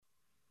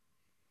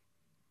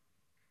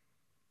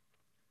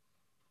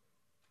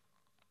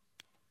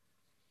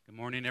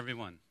Morning,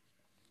 everyone.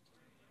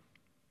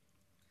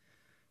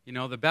 You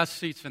know, the best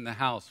seats in the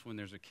house when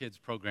there's a kids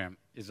program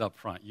is up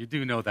front. You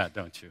do know that,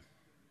 don't you?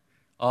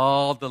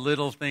 All the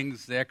little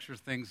things, the extra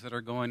things that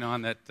are going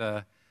on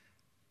that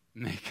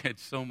make it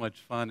so much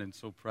fun and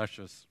so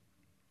precious.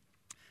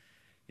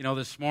 You know,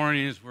 this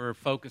morning as we're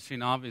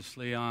focusing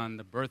obviously on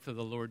the birth of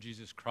the Lord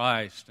Jesus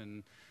Christ,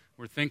 and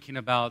we're thinking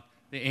about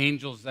the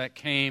angels that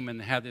came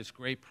and had this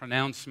great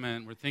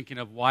pronouncement. We're thinking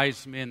of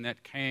wise men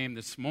that came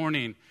this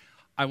morning.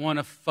 I want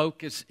to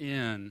focus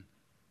in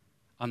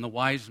on the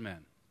wise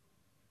men,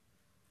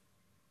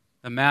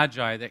 the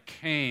magi that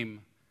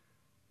came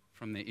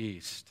from the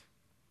east.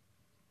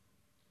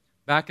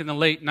 Back in the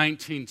late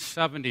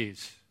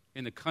 1970s,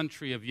 in the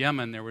country of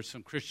Yemen, there were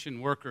some Christian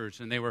workers,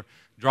 and they were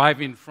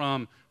driving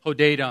from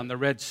Hodeidah on the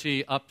Red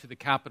Sea up to the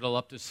capital,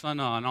 up to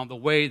Sana'a. And on the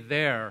way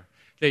there,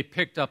 they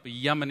picked up a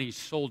Yemeni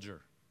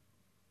soldier.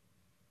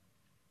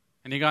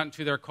 And they got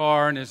into their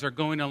car, and as they're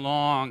going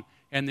along,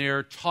 and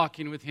they're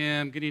talking with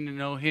him, getting to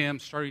know him,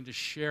 starting to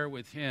share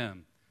with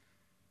him,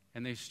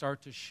 and they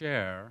start to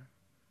share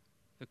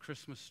the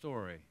Christmas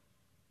story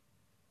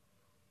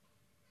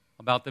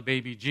about the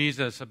baby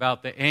Jesus,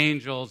 about the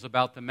angels,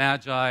 about the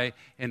magi,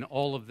 and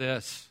all of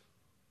this.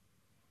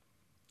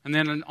 And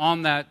then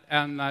on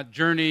that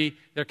journey,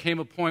 there came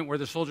a point where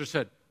the soldier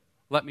said,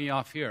 "Let me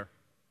off here."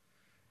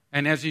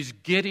 And as he's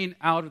getting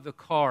out of the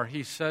car,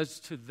 he says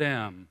to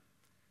them,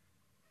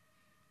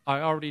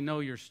 "I already know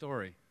your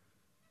story.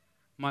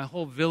 My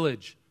whole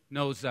village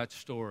knows that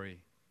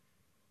story.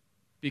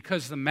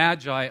 Because the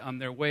Magi on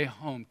their way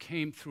home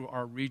came through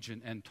our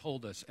region and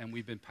told us, and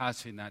we've been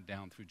passing that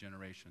down through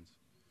generations."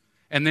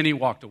 And then he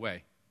walked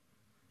away.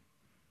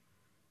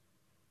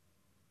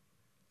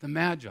 The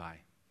Magi.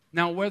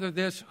 Now,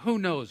 who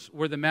knows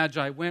where the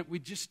Magi went? We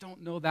just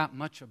don't know that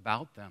much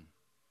about them.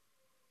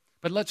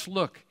 But let's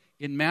look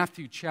in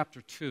Matthew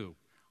chapter 2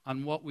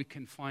 on what we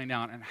can find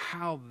out and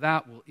how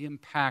that will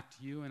impact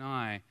you and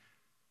I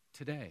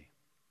today.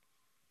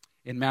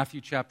 In Matthew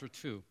chapter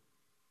 2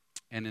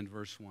 and in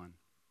verse 1.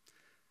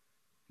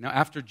 Now,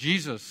 after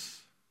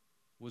Jesus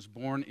was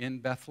born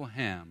in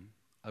Bethlehem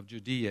of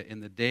Judea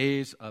in the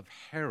days of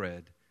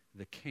Herod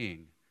the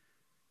king,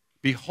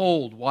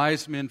 behold,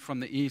 wise men from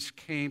the east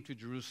came to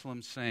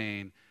Jerusalem,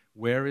 saying,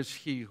 "Where is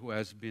he who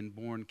has been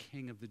born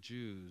King of the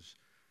Jews?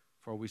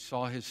 For we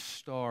saw his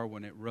star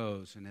when it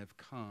rose and have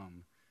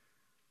come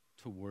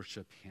to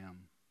worship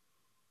him."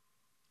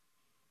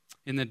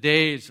 In the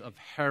days of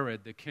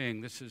Herod the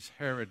king, this is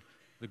Herod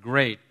the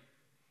Great,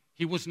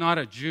 he was not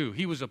a Jew.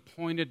 He was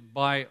appointed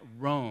by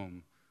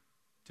Rome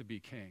to be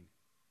king.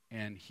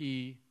 And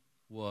he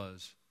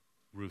was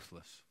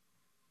ruthless.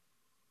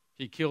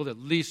 He killed at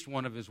least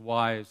one of his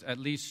wives, at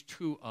least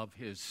two of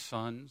his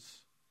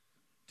sons,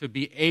 to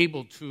be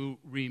able to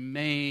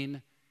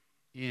remain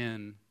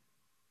in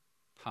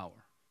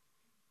power.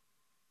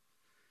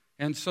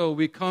 And so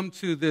we come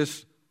to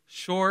this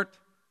short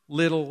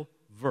little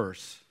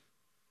verse.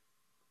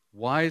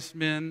 Wise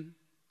men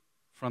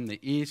from the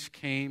east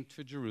came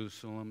to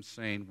Jerusalem,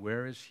 saying,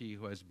 "Where is he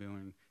who has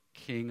been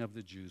King of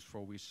the Jews?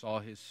 For we saw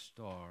his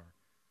star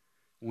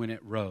when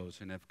it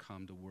rose and have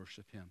come to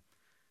worship him."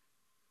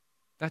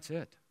 That's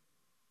it.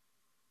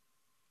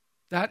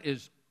 That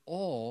is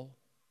all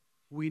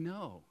we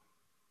know.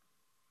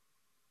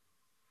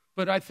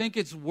 But I think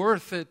it's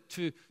worth it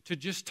to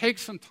just take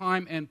some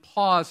time and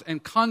pause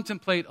and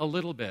contemplate a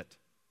little bit.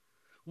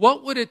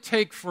 What would it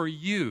take for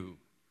you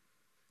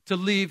to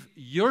leave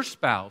your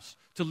spouse,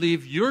 to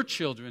leave your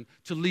children,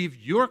 to leave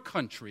your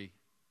country,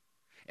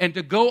 and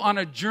to go on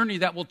a journey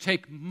that will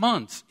take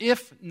months,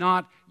 if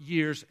not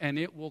years, and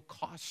it will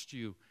cost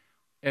you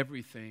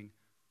everything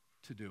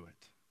to do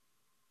it?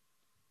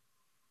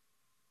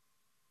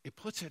 It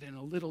puts it in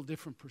a little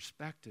different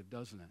perspective,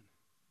 doesn't it?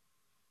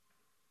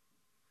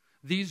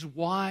 These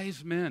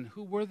wise men,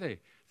 who were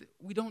they?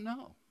 We don't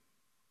know.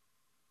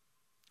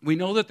 We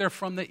know that they're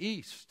from the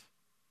east.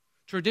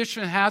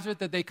 Tradition has it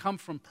that they come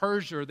from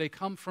Persia or they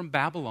come from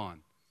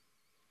Babylon.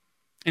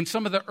 In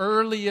some of the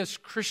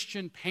earliest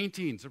Christian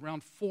paintings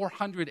around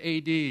 400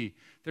 AD,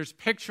 there's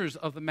pictures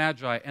of the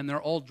Magi, and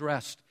they're all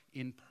dressed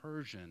in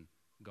Persian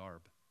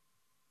garb.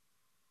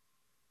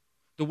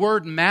 The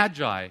word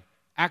Magi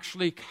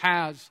actually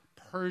has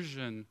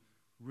Persian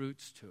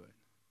roots to it.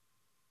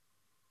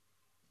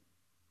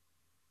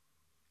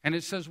 And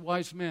it says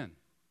wise men.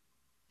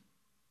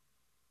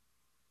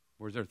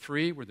 Were there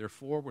 3? Were there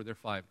 4? Were there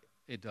 5?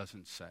 It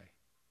doesn't say.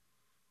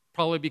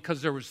 Probably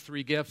because there was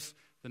 3 gifts,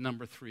 the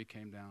number 3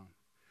 came down.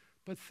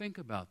 But think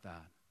about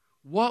that.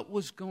 What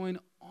was going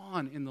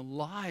on in the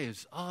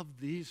lives of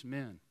these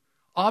men?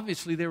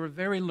 Obviously, they were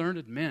very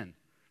learned men.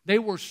 They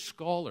were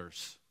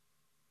scholars.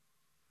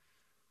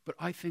 But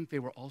I think they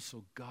were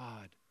also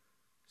God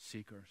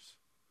seekers.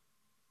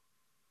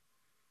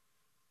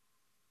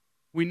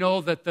 We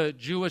know that the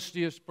Jewish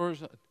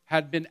diaspora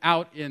had been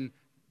out in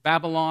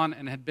Babylon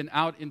and had been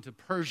out into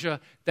Persia,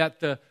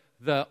 that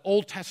the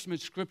Old Testament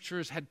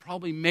scriptures had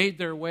probably made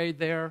their way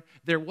there.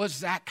 There was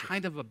that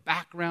kind of a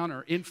background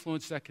or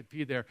influence that could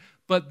be there.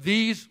 But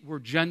these were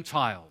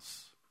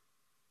Gentiles.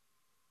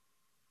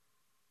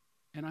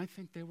 And I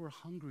think they were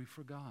hungry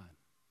for God.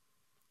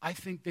 I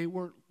think they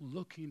were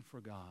looking for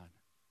God.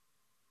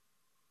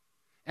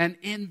 And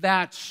in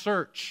that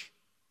search,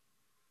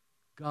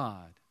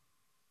 God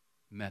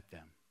met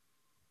them.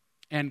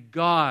 And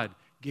God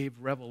gave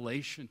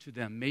revelation to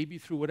them, maybe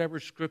through whatever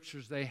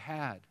scriptures they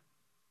had.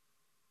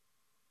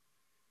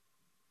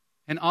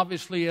 And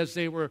obviously, as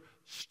they were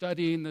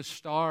studying the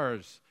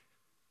stars,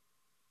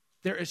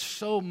 there is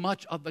so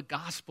much of the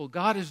gospel.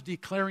 God is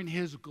declaring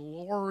His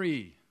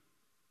glory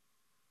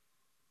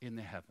in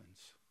the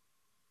heavens.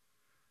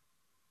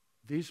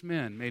 These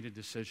men made a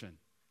decision.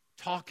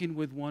 Talking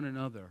with one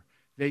another,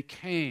 they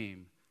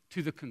came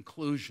to the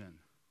conclusion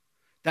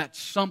that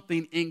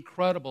something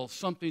incredible,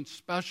 something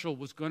special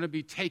was going to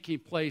be taking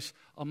place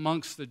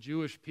amongst the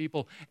Jewish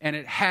people, and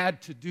it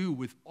had to do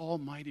with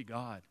Almighty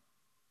God.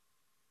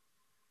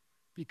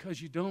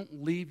 Because you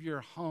don't leave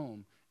your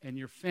home and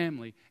your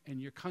family and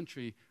your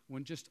country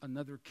when just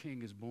another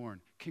king is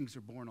born. Kings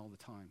are born all the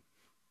time.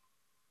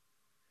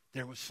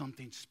 There was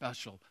something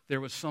special.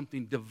 There was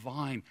something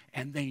divine,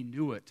 and they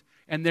knew it.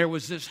 And there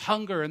was this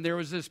hunger, and there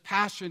was this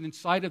passion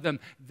inside of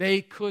them.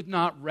 They could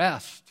not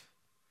rest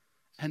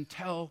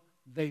until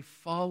they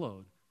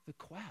followed the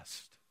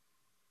quest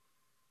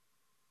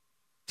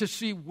to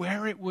see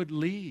where it would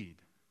lead.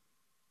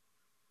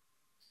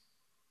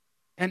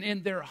 And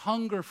in their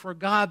hunger for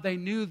God, they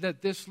knew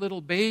that this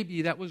little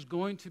baby that was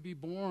going to be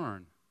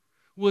born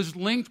was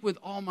linked with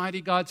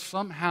Almighty God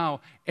somehow,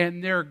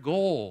 and their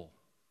goal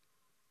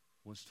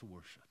was to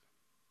worship.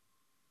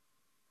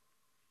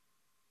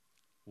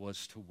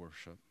 Was to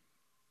worship.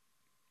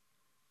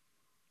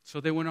 So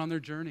they went on their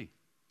journey.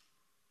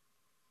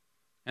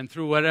 And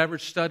through whatever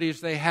studies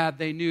they had,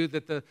 they knew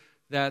that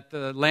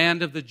the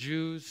land of the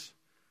Jews,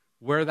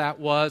 where that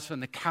was,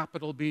 and the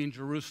capital being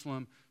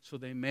Jerusalem, so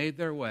they made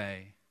their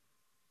way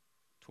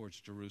towards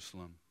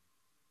Jerusalem.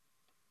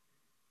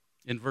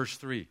 In verse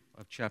 3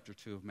 of chapter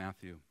 2 of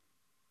Matthew,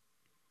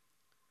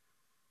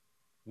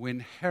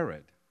 when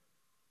Herod,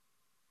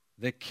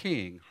 the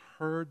king,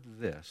 heard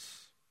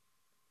this,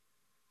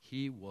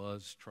 he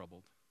was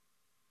troubled.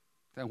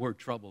 That word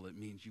trouble, it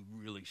means you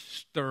really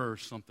stir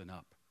something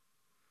up.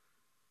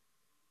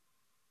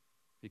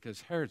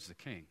 Because Herod's the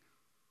king.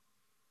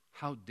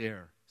 How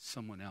dare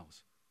someone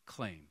else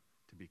claim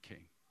to be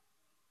king?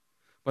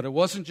 But it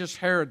wasn't just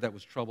Herod that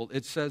was troubled.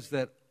 It says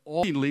that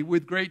all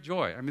with great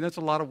joy. I mean, that's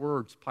a lot of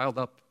words piled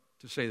up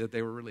to say that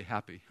they were really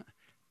happy.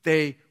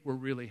 They were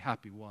really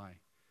happy. Why?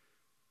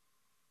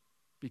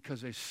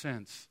 Because they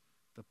sense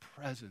the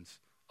presence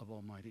of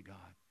Almighty God.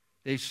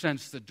 They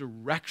sensed the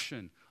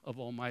direction of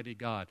Almighty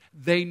God.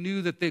 They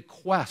knew that the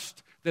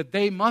quest that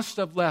they must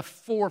have left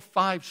 4,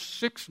 5,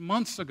 6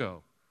 months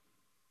ago,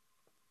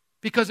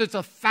 because it's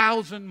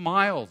 1,000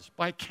 miles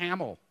by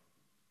camel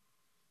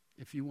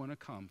if you want to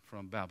come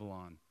from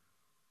Babylon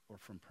or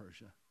from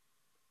Persia.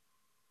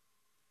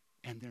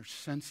 And they're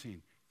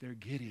sensing they're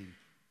getting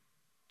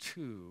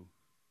to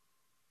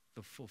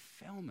the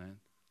fulfillment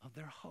of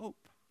their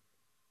hope.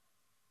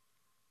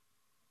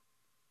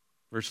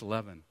 Verse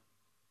 11.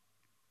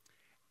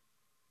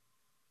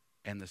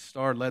 And the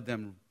star led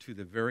them to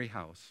the very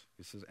house.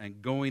 It says,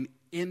 and going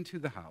into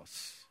the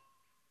house,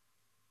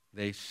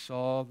 they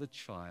saw the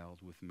child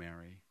with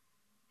Mary,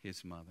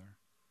 his mother,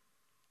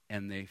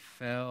 and they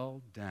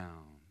fell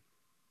down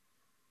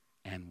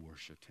and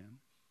worshiped him.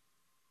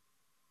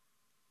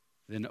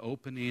 Then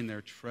opening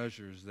their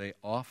treasures, they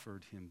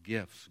offered him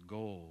gifts,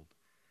 gold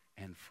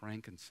and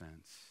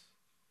frankincense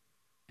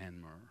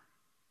and myrrh.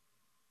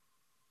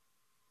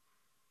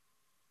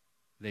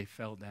 They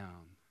fell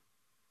down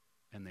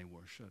and they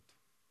worshiped.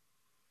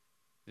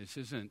 This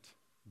isn't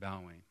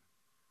bowing,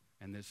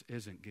 and this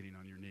isn't getting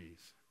on your knees.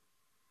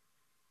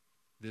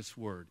 This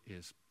word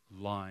is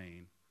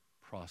lying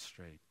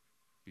prostrate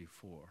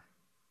before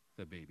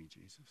the baby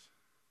Jesus.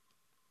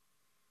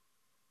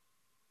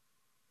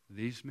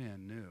 These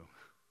men knew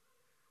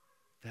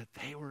that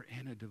they were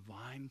in a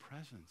divine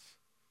presence,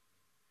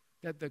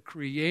 that the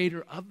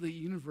creator of the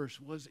universe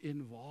was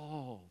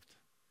involved,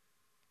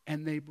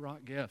 and they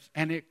brought gifts,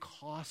 and it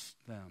cost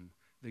them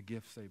the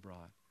gifts they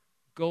brought.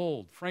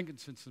 Gold,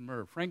 frankincense, and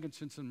myrrh.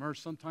 Frankincense and myrrh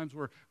sometimes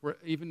were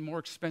even more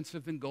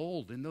expensive than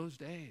gold in those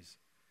days.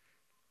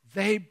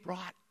 They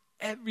brought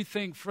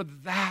everything for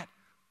that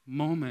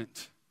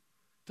moment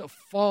to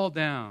fall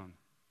down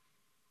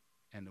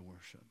and to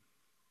worship.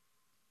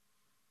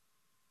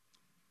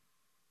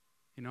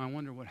 You know, I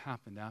wonder what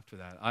happened after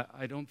that.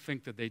 I don't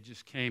think that they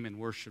just came and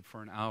worshiped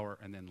for an hour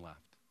and then left.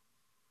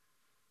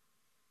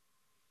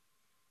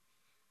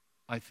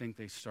 I think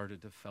they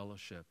started to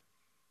fellowship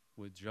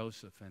with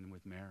Joseph and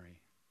with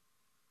Mary.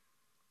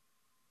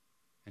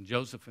 And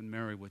Joseph and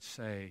Mary would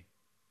say,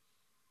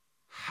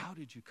 how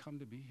did you come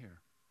to be here?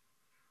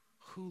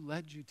 Who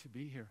led you to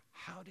be here?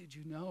 How did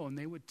you know? And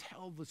they would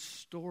tell the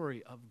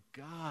story of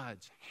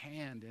God's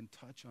hand and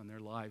touch on their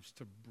lives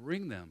to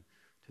bring them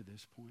to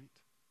this point.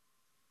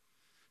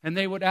 And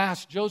they would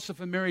ask Joseph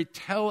and Mary,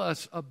 tell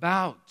us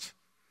about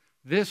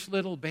this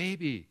little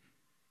baby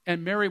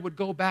And Mary would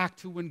go back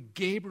to when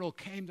Gabriel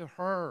came to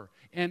her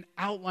and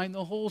outlined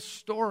the whole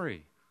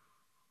story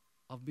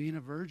of being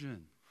a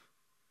virgin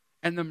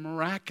and the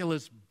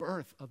miraculous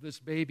birth of this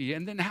baby.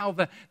 And then how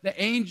the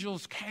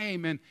angels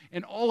came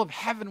and all of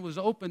heaven was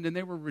opened and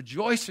they were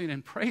rejoicing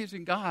and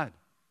praising God.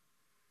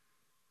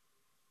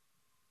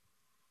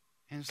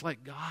 And it's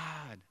like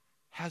God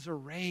has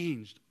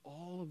arranged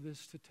all of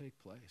this to take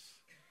place.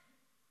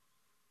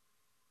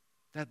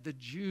 That the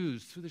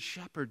Jews, through the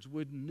shepherds,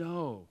 would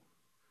know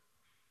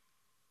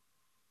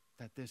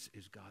that this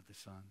is God the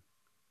Son.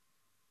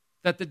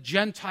 That the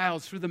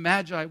Gentiles, through the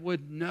Magi,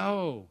 would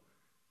know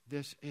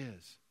this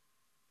is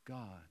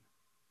God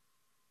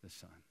the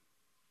Son.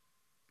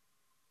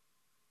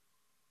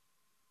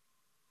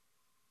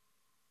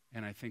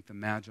 And I think the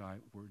Magi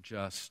were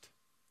just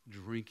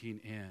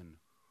drinking in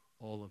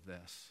all of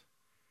this.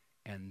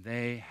 And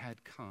they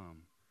had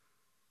come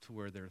to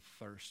where their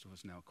thirst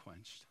was now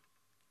quenched.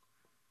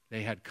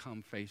 They had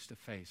come face to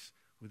face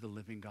with the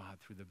living God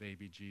through the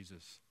baby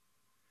Jesus.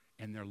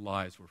 And their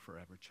lives were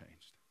forever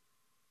changed.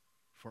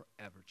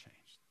 Forever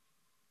changed.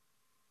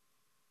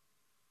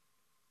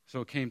 So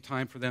it came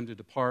time for them to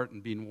depart,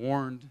 and being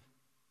warned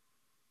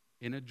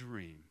in a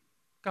dream,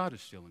 God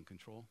is still in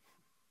control.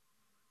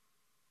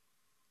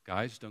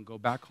 Guys, don't go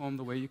back home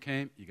the way you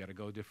came. You got to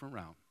go a different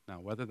route.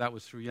 Now, whether that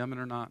was through Yemen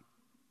or not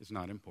is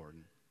not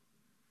important.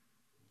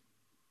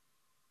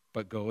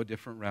 But go a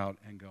different route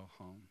and go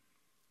home.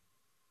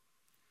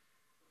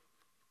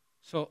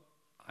 So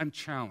I'm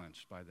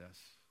challenged by this.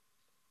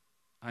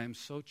 I am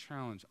so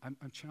challenged.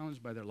 I'm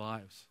challenged by their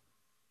lives.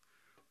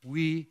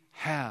 We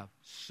have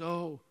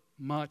so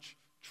much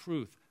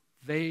truth.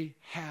 They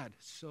had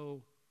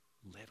so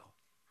little.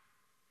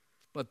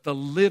 But the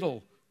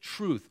little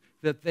truth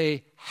that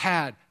they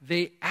had,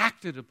 they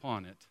acted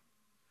upon it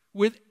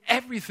with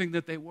everything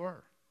that they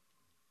were.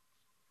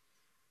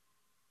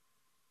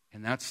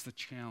 And that's the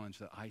challenge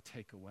that I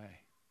take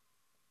away.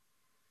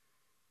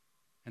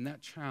 And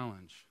that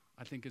challenge,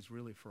 I think, is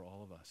really for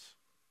all of us.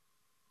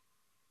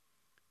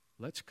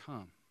 Let's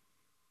come.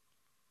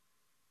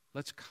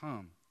 Let's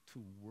come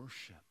to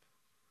worship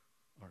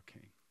our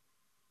King.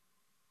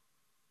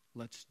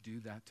 Let's do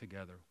that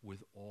together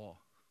with awe.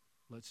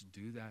 Let's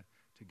do that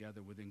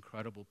together with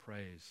incredible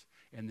praise.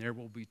 And there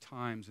will be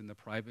times in the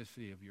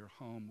privacy of your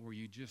home where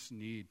you just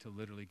need to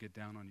literally get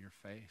down on your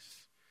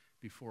face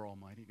before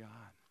Almighty God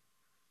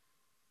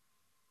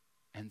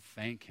and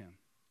thank Him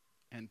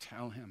and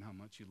tell Him how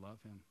much you love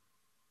Him.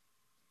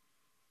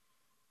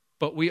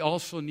 But we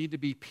also need to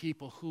be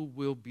people who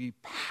will be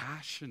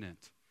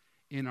passionate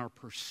in our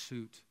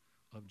pursuit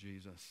of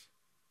Jesus.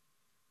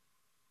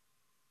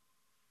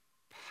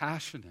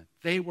 Passionate.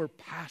 They were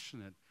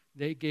passionate.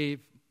 They gave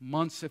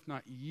months, if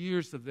not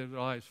years, of their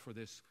lives for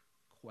this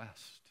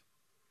quest.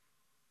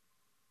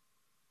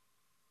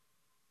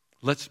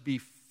 Let's be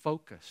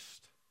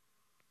focused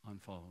on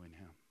following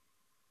Him.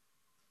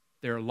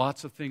 There are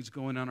lots of things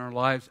going on in our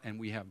lives, and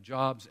we have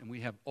jobs, and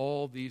we have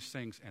all these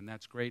things, and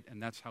that's great,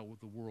 and that's how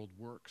the world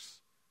works.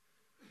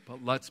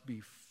 But let's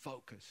be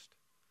focused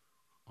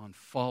on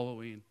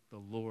following the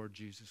Lord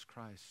Jesus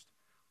Christ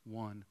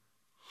 100%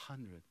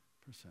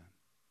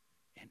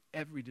 in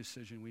every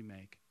decision we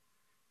make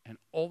and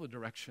all the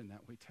direction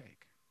that we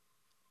take.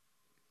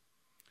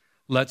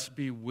 Let's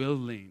be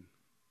willing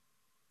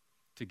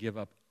to give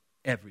up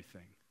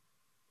everything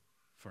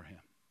for Him.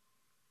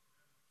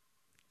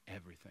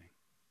 Everything.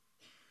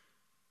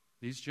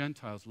 These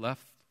Gentiles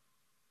left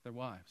their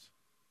wives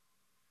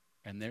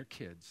and their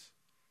kids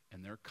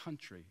and their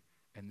country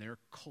and their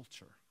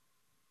culture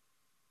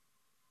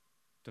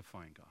to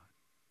find God.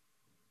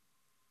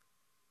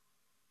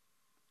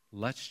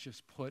 Let's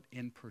just put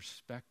in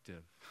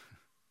perspective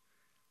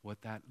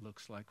what that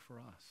looks like for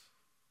us.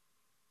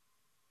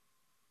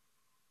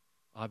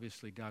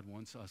 Obviously, God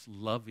wants us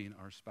loving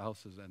our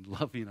spouses and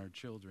loving our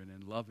children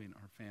and loving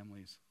our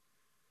families.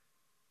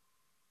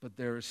 But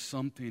there is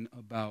something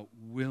about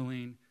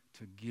willing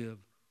to give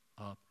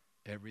up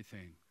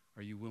everything.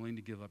 Are you willing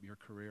to give up your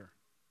career?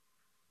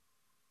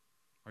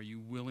 Are you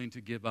willing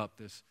to give up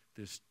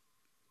this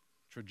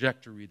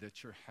trajectory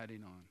that you're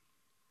heading on?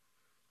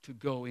 To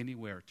go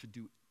anywhere, to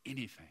do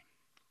anything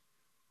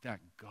that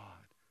God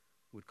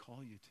would call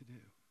you to do.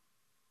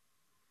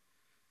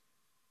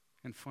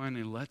 And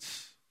finally,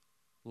 let's,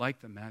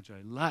 like the Magi,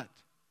 let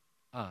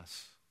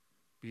us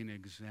be an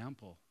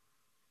example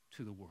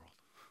to the world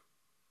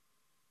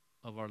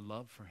of our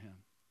love for Him,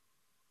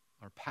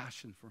 our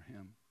passion for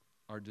Him,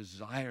 our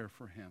desire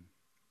for Him.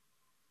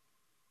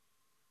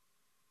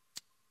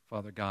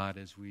 Father God,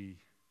 as we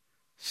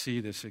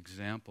see this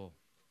example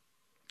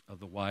of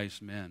the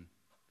wise men,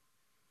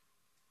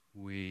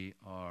 we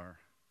are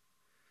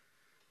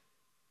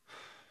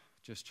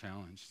just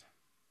challenged.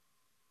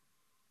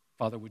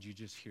 Father, would you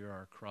just hear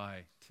our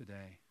cry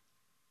today?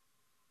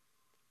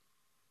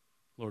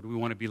 Lord, we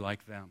want to be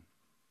like them.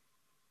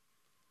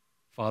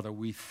 Father,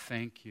 we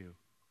thank you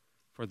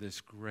for this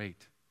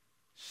great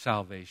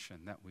salvation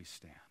that we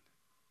stand.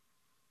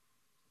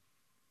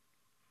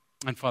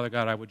 And Father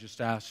God, I would just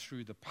ask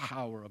through the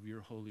power of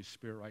your Holy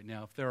Spirit right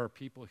now, if there are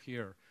people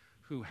here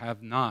who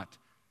have not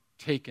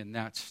taken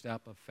that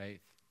step of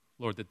faith,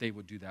 Lord, that they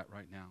would do that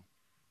right now.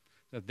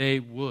 That they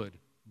would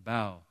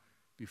bow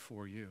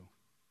before you,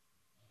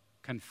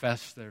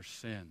 confess their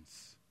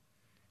sins,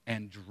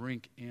 and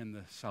drink in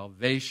the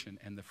salvation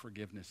and the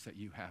forgiveness that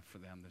you have for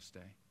them this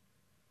day.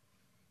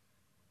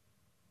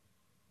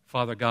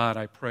 Father God,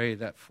 I pray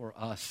that for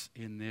us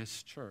in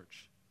this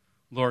church,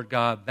 Lord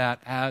God, that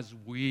as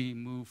we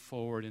move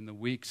forward in the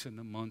weeks and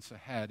the months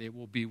ahead, it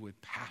will be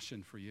with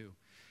passion for you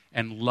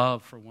and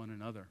love for one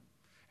another,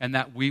 and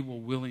that we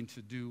will willing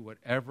to do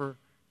whatever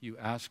you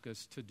ask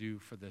us to do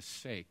for the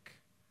sake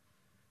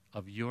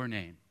of your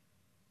name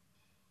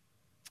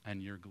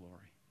and your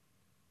glory.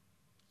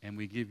 And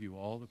we give you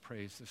all the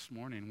praise this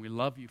morning. We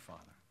love you, Father.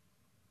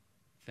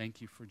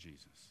 Thank you for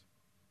Jesus.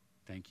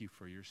 Thank you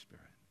for your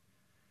Spirit.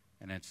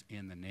 And it's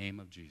in the name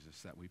of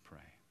Jesus that we pray.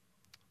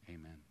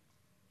 Amen.